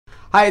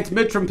Hi, it's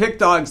Mitch from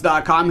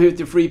Pickdawgz.com here with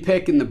your free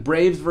pick in the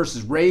Braves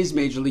versus Rays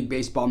Major League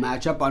Baseball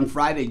matchup on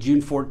Friday,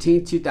 June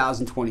 14,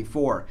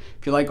 2024.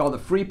 If you like all the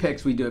free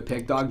picks we do at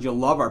Pickdawgz, you'll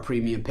love our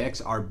premium picks,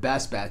 our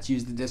best bets.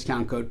 Use the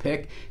discount code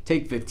PICK,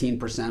 take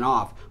 15%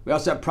 off. We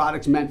also have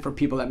products meant for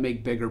people that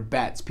make bigger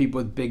bets, people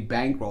with big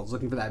bankrolls,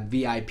 looking for that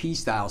VIP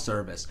style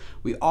service.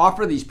 We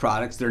offer these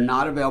products. They're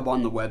not available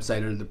on the website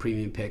under the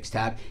Premium Picks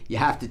tab. You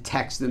have to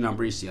text the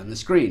number you see on the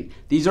screen.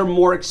 These are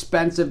more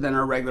expensive than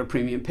our regular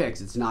premium picks.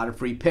 It's not a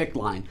free pick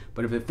line,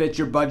 but if it fits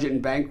your budget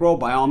and bankroll,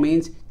 by all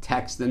means,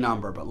 text the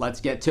number. But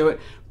let's get to it.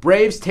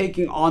 Braves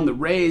taking on the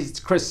Rays. It's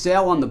Chris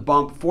Sale on the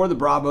bump for the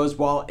Bravos,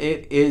 while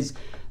it is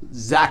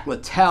Zach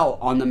Littell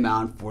on the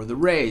mound for the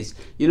Rays.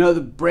 You know,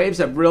 the Braves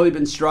have really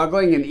been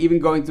struggling, and even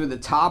going through the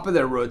top of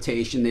their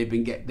rotation,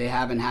 they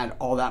haven't had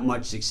all that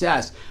much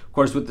success. Of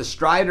course, with the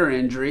Strider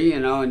injury,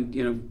 and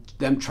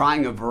them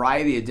trying a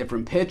variety of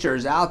different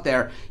pitchers out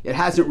there, it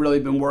hasn't really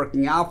been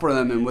working out for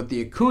them. And with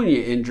the Acuna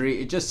injury,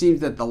 it just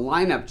seems that the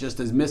lineup just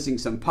is missing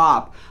some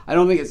pop. I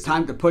don't think it's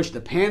time to push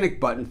the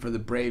panic button for the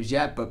Braves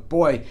yet, but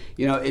boy,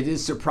 it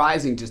is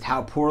surprising just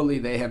how poorly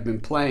they have been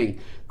playing.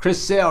 Chris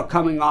Sale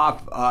coming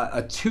off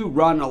a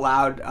 2-run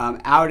allowed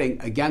outing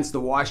against the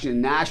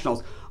Washington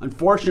Nationals.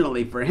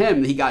 Unfortunately for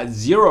him, he got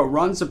 0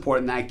 run support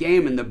in that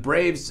game, and the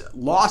Braves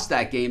lost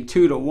that game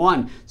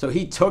 2-1. So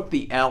he took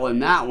the L in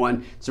that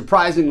one.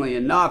 Surprisingly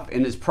enough,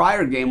 in his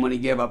prior game when he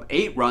gave up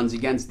 8 runs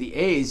against the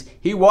A's,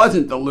 he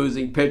wasn't the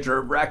losing pitcher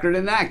of record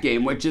in that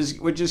game, which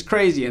is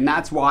crazy. And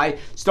that's why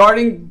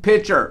starting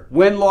pitcher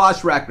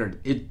win-loss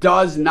record, it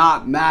does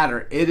not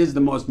matter. It is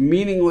the most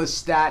meaningless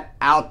stat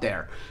out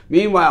there.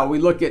 Meanwhile, we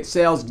look at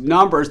Sale's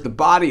numbers, the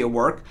body of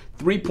work: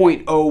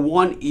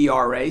 3.01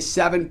 ERA,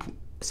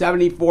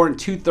 74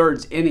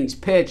 2/3 innings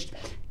pitched,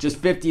 just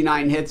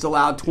 59 hits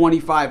allowed,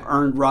 25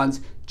 earned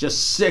runs,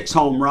 just 6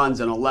 home runs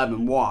and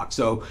 11 walks.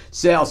 So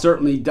Sale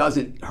certainly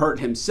doesn't hurt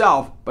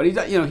himself, but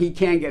he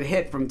can get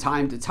hit from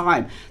time to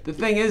time. The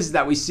thing is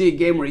that we see a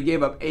game where he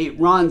gave up 8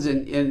 runs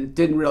and it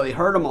didn't really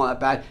hurt him all that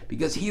bad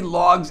because he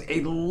logs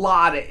a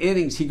lot of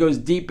innings. He goes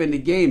deep into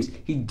games.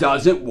 He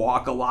doesn't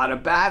walk a lot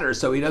of batters,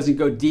 so he doesn't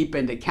go deep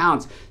into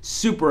counts.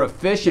 Super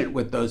efficient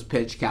with those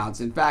pitch counts.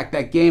 In fact,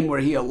 that game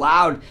where he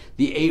allowed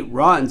the 8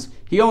 runs,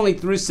 he only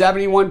threw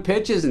 71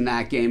 pitches in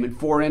that game in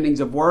 4 innings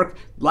of work.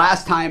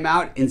 Last time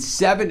out, in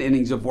 7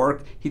 innings of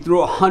work, he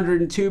threw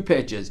 102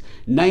 pitches,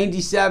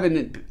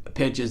 97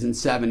 pitches in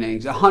 7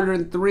 innings,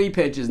 103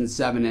 pitches in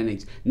 7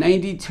 innings,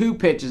 92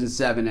 pitches in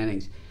 7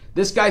 innings.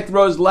 This guy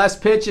throws less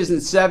pitches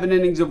in 7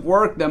 innings of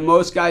work than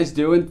most guys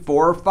do in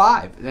 4 or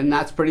 5. And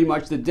that's pretty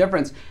much the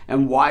difference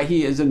and why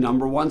he is a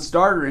 #1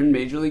 starter in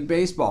Major League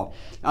Baseball.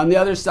 On the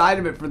other side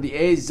of it for the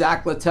A's,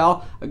 Zach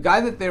Littell, a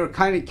guy that they were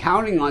kind of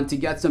counting on to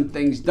get some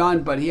things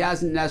done, but he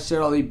hasn't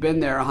necessarily been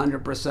there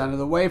 100% of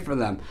the way for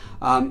them.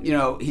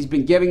 He's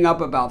been giving up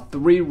about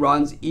 3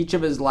 runs each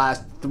of his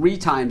last 3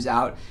 times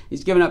out.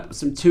 He's given up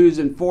some 2s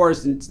and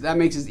 4s, and that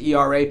makes his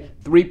ERA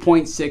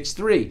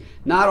 3.63.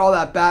 Not all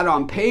that bad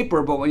on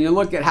paper, but when you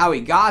look at how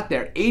he got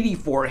there,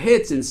 84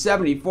 hits in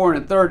 74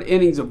 1/3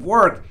 innings of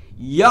work,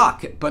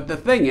 yuck. But the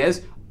thing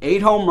is,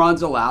 8 home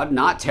runs allowed,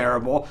 not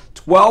terrible,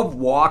 12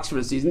 walks for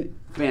the season,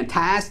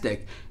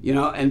 fantastic,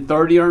 and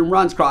 30 earned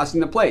runs crossing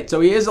the plate. So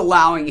he is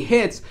allowing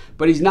hits,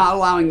 but he's not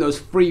allowing those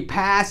free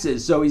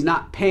passes, so he's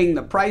not paying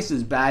the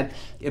prices bad.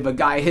 If a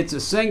guy hits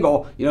a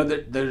single,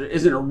 there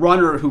isn't a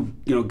runner who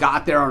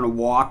got there on a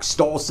walk,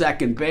 stole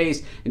second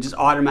base, and just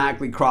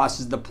automatically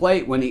crosses the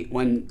plate when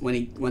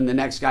the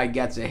next guy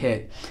gets a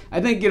hit.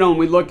 I think when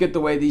we look at the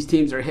way these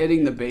teams are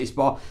hitting the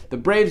baseball, the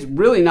Braves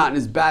really not in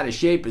as bad a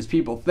shape as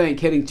people think,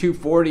 hitting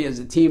 240 as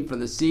a team for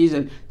the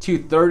season,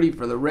 230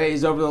 for the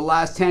Rays. Over the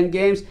last 10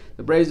 games,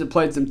 the Braves have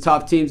played some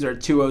tough teams. They're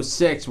at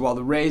 206, while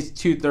the Rays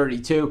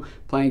 232,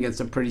 playing against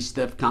some pretty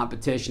stiff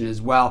competition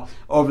as well.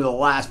 Over the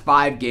last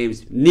 5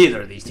 games,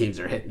 neither of these teams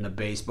are hitting the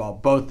baseball.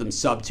 Both of them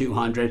sub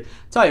 200.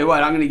 Tell you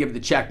what, I'm going to give the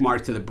check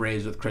mark to the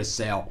Braves with Chris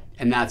Sale,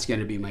 and that's going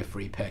to be my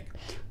free pick.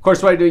 Of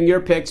course, while you're doing your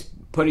picks,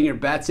 putting your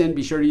bets in,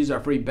 be sure to use our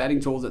free betting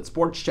tools at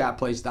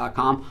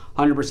sportschatplace.com.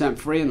 100%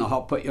 free, and they'll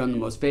help put you on the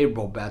most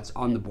favorable bets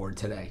on the board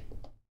today.